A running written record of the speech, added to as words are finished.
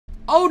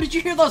Oh, did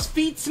you hear those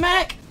feet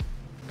smack?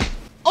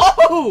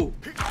 Oh!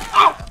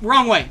 Oh!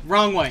 Wrong way,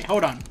 wrong way.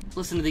 Hold on.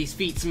 Listen to these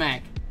feet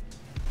smack.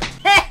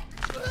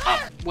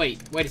 Oh, wait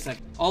a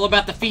second. All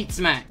about the feet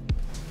smack.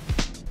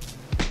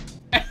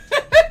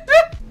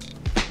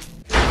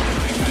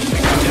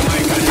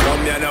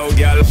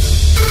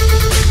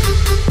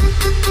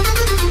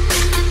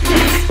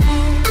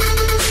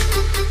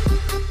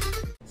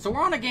 So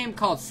we're on a game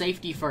called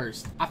Safety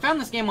First. I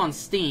found this game on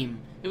Steam.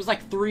 It was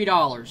like $3,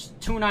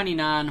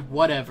 $2.99,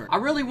 whatever. I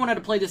really wanted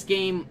to play this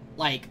game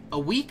like a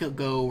week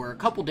ago or a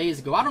couple days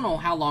ago. I don't know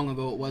how long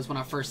ago it was when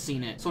I first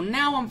seen it. So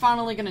now I'm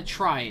finally gonna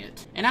try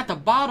it. And at the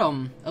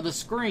bottom of the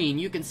screen,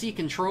 you can see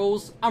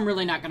controls. I'm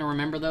really not gonna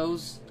remember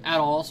those at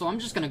all, so I'm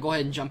just gonna go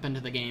ahead and jump into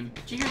the game.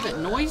 Did you hear that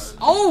noise?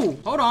 Oh,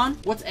 hold on.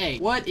 What's A?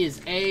 What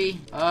is A?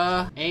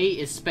 A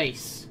is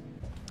space.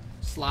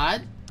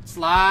 Slide.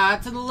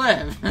 Slide to the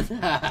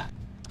left.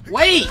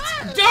 Wait!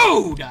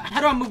 Dude! How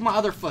do I move my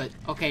other foot?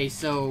 Okay,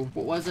 so,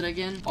 what was it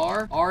again?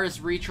 R? R is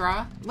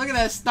retry. Look at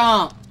that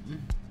stomp!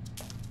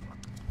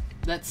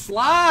 That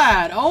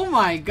slide! Oh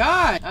my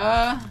god!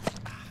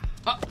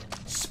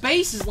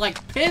 Space is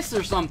like piss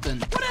or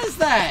something. What is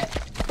that?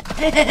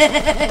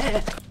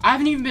 I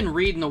haven't even been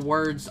reading the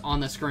words on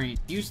the screen.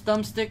 Use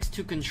thumbsticks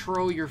to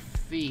control your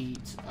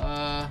feet.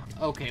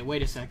 Okay,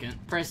 wait a second.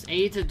 Press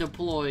A to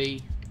deploy.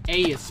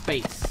 A is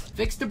space.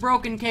 Fix the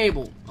broken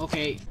cable.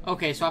 Okay,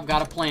 so I've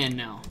got a plan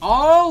now.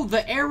 Oh,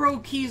 the arrow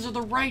keys are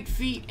the right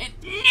feet. And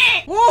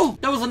whoa,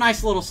 that was a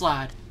nice little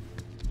slide.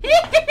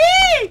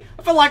 I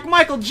feel like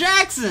Michael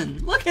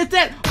Jackson. Look at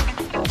that.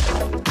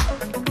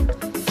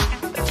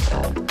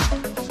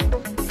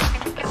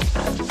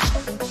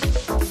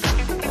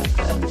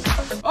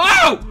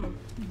 Oh!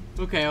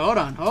 Okay, hold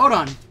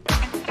on.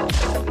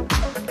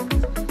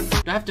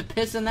 Do I have to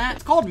piss in that?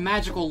 It's called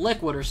magical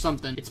liquid or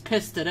something. It's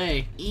piss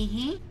today.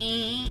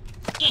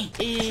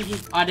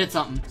 I did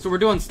something. So we're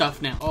doing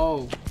stuff now.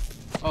 Oh,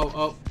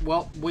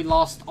 well, we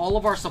lost all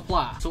of our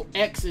supply. So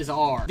X is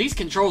R. These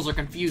controls are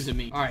confusing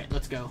me. All right,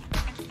 let's go.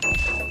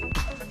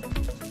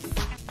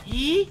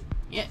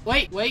 Yeah,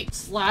 wait,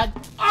 slide.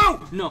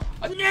 Oh, no.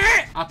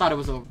 I thought it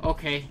was over.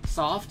 Okay,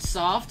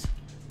 soft.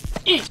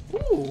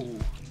 Ooh.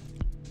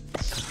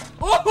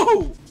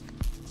 Oh!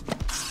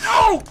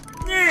 No!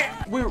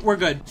 We're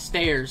good.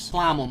 Stairs.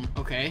 Climb them.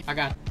 Okay, I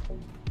got...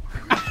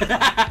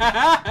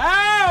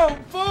 Oh,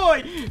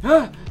 boy!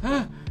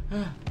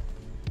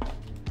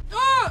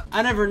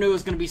 I never knew it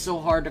was gonna be so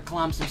hard to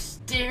climb some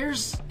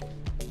stairs.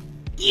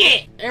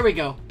 Yeah! There we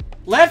go.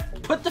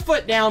 Left, put the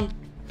foot down.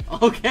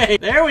 Okay,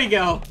 there we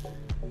go.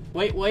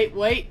 Wait.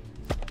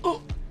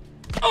 Oh,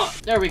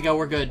 there we go,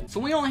 we're good. So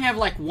we only have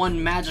like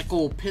one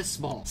magical piss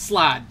ball.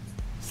 Slide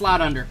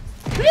under.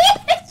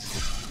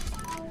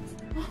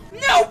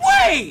 No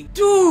way!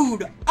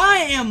 Dude,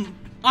 I'm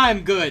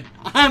good.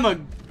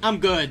 I'm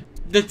good.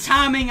 The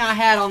timing I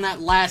had on that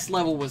last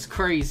level was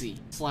crazy.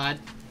 Slide.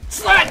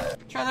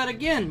 Try that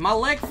again. My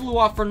leg flew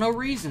off for no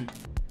reason.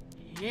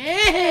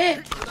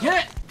 Yeah.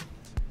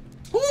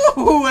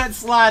 Ooh, that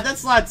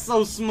slide's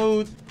so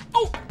smooth.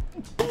 Oh.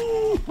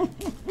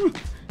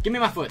 Give me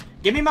my foot.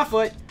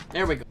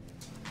 There we go.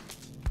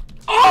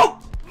 Oh,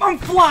 I'm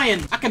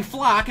flying. I can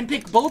fly. I can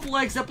pick both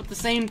legs up at the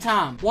same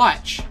time.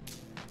 Watch.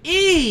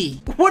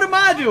 E! What am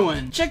I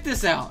doing? Check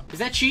this out. Is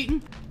that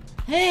cheating?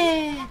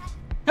 Hey!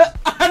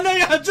 I know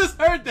y'all just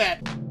heard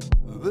that!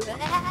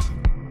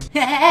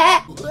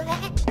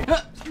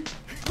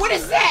 What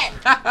is that?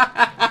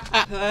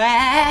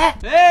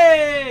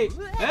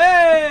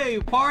 Hey!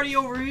 Party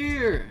over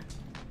here!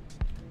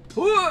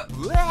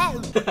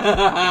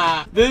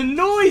 The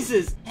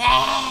noises!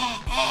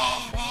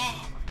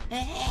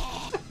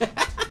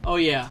 Oh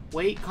yeah.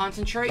 Wait,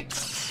 concentrate.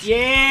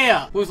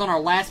 Yeah! It was on our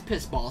last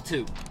piss ball,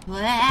 too.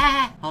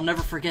 I'll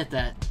never forget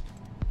that.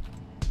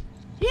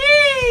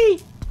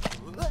 Yee!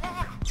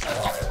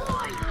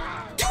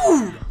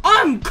 Dude!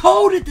 I'm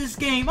cold at this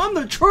game! I'm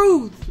the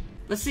truth!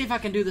 Let's see if I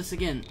can do this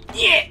again.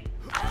 Yeah!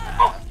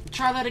 Oh,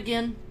 try that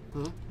again.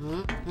 Whoa!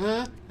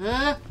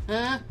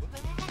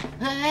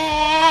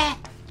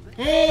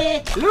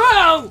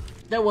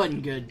 That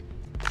wasn't good.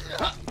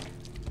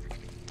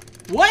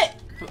 What?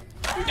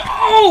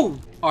 Oh!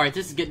 Alright,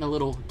 this is getting a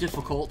little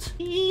difficult.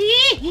 No!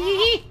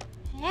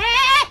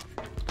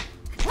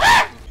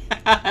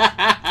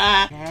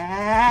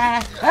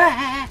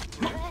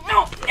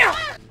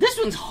 This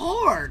one's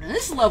hard.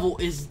 This level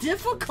is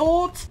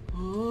difficult.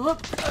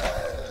 Let's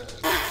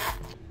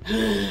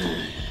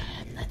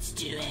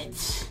do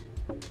it.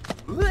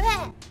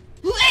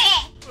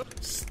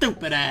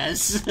 Stupid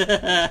ass.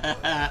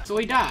 So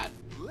he died.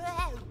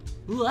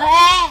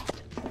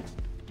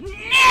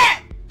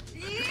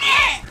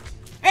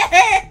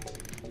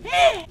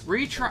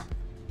 Retry.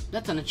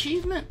 That's an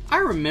achievement? I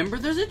remember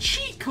there's a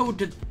cheat code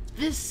to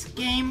this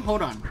game.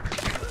 Hold on.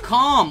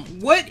 Calm.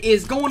 What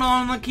is going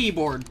on the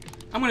keyboard?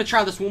 I'm gonna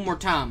try this one more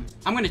time.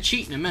 I'm gonna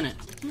cheat in a minute.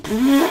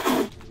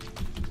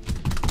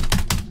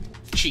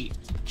 Cheat.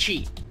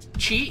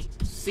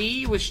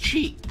 C was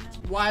cheat.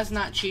 Y is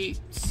not cheat.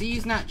 C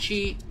is not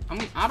cheat.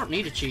 I don't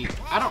need a cheat.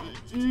 I don't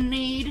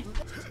need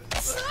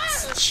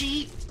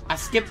cheat. I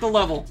skipped the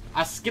level.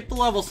 I skipped the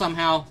level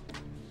somehow.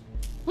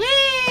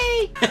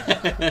 Whee!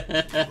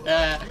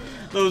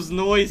 Those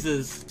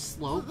noises.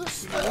 Slow,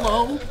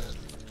 slow.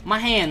 My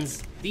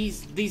hands.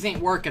 These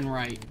ain't working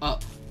right.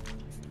 Up.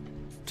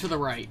 To the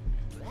right.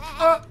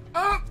 Up.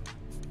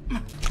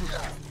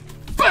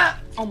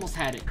 Almost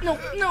had it. No.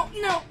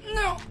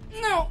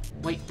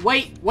 Wait.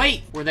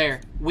 We're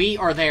there. We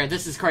are there.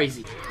 This is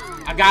crazy.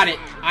 I got it.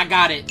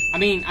 I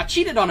mean, I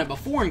cheated on it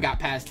before and got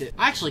past it.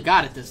 I actually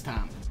got it this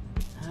time.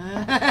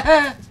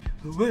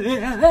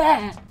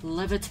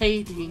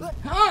 Levitating.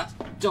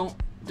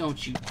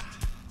 Don't you.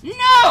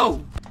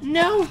 No!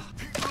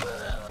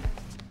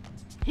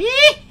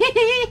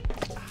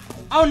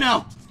 Oh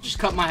no! Just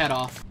cut my head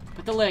off.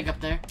 Put the leg up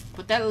there.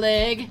 Put that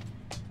leg.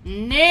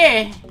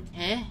 Nah.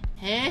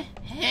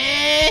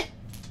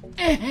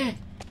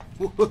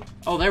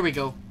 Oh, there we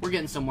go. We're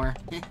getting somewhere.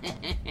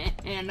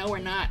 No, we're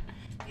not.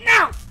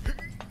 No!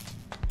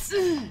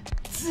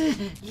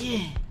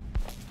 Yeah.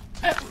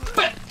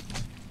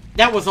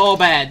 That was all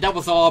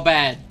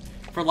bad.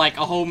 For like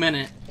a whole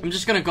minute. I'm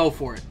just gonna go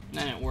for it.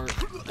 That didn't work.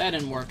 That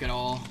didn't work at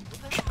all.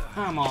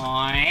 Come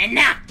on.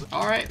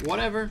 Alright,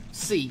 whatever.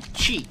 C.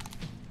 Cheat.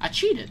 I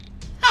cheated.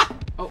 Ha!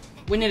 Oh,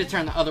 we need to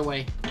turn the other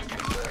way.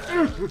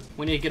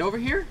 We need to get over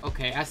here.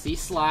 Okay, I see.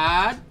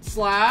 Slide. This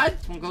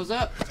one goes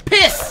up.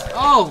 Piss!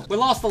 Oh, we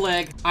lost the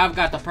leg. I've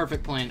got the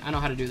perfect plan. I know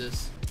how to do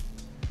this.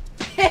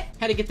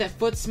 How to get that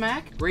foot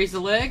smack. Raise the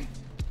leg.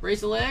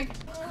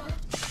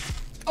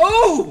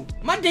 Oh!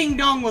 My ding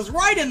dong was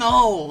right in the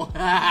hole.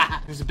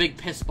 There's a big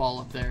piss ball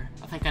up there.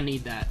 I think I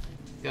need that.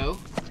 Go.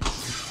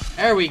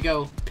 There we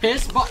go.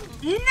 Piss ball.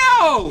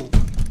 No!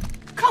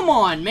 Come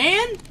on,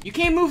 man! You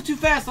can't move too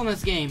fast on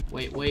this game.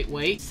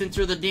 Wait.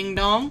 Center the ding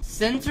dong.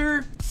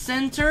 Center.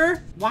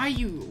 Why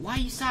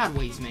you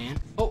sideways, man?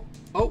 Oh,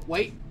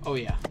 wait. Oh,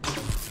 yeah.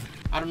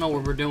 I don't know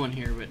what we're doing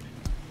here, but...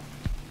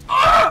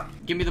 Ah!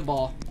 Give me the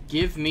ball.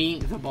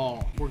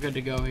 We're good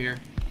to go here.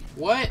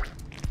 What?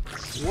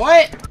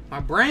 My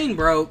brain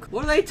broke.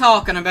 What are they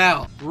talking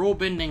about? Rule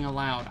bending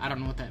allowed. I don't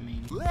know what that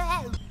means.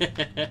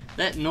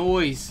 That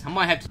noise. I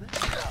might have to...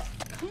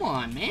 Come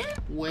on, man.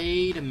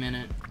 Wait a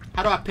minute.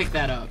 How do I pick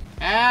that up?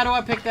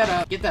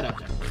 Get that up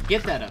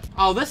there.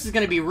 Oh, this is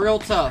gonna be real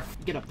tough.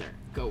 Get up there.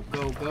 Go.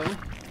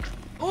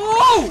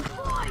 Oh!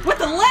 With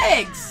the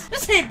legs!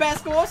 This ain't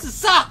basketball, this is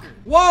soccer.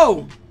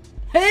 Whoa!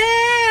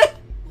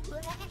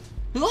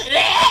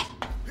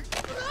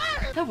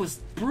 That was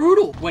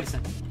brutal. Wait a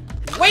second.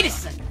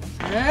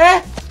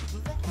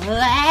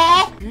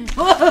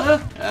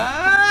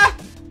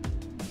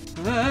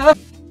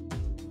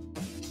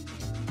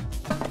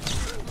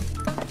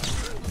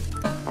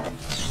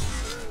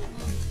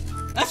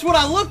 That's what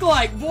I look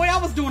like, boy. I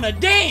was doing a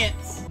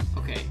dance.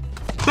 Okay.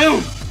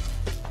 Boom.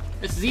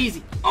 This is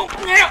easy. Oh,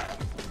 yeah.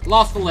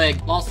 Lost the leg.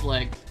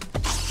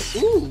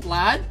 Ooh,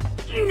 slide.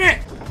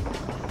 They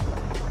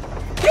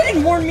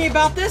didn't warn me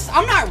about this.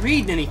 I'm not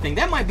reading anything.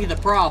 That might be the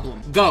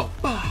problem. Go.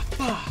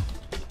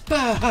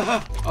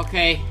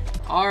 Okay.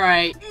 All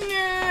right.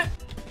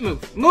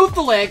 Move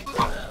the leg.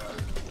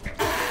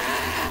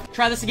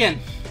 Try this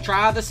again.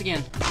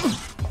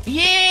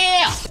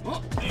 Yeah.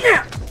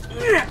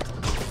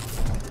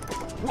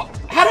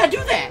 How did I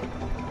do that?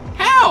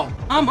 How?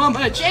 I'm a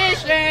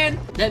magician.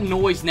 That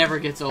noise never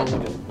gets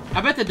old.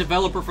 I bet the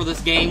developer for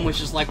this game was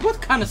just like, what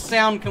kind of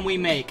sound can we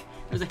make?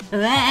 It was like,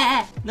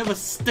 that was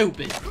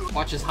stupid.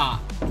 Watch this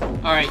hop.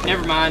 All right,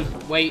 never mind.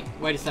 Wait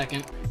a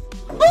second.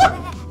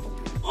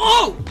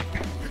 Oh!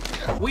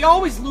 We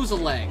always lose a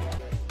leg.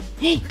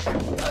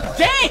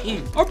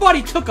 Dang! Our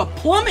buddy took a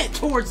plummet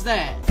towards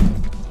that.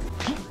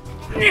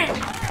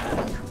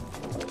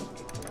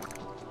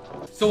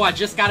 So I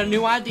just got a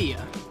new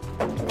idea.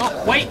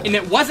 Oh, wait, and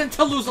it wasn't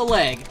to lose a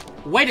leg.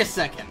 Wait a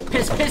second.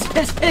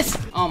 Piss.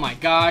 Oh my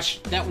gosh,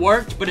 that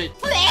worked, but it...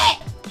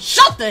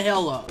 Shut the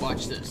hell up.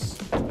 Watch this.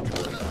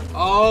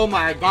 Oh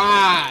my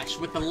gosh,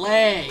 with the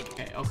leg.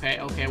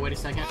 Okay, wait a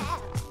second.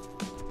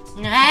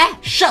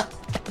 Shut.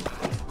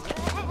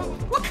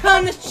 What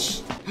kind of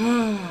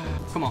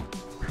Come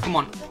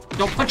on.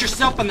 Don't punch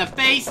yourself in the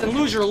face and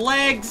lose your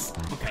legs.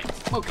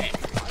 Okay.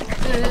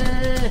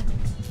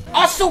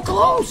 Oh, so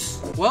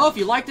close! Well, if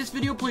you like this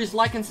video, please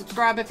like and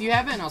subscribe if you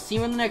haven't, and I'll see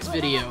you in the next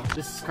video.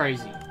 This is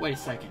crazy. Wait a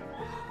second.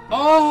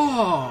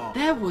 Oh,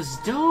 that was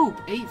dope.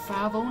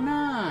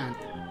 8509.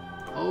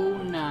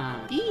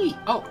 09.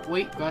 Oh,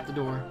 wait, go out the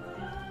door.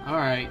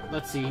 Alright,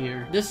 let's see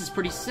here. This is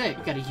pretty sick.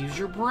 You gotta use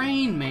your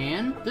brain,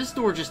 man. This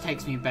door just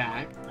takes me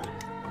back.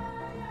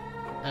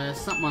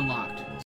 Something unlocked.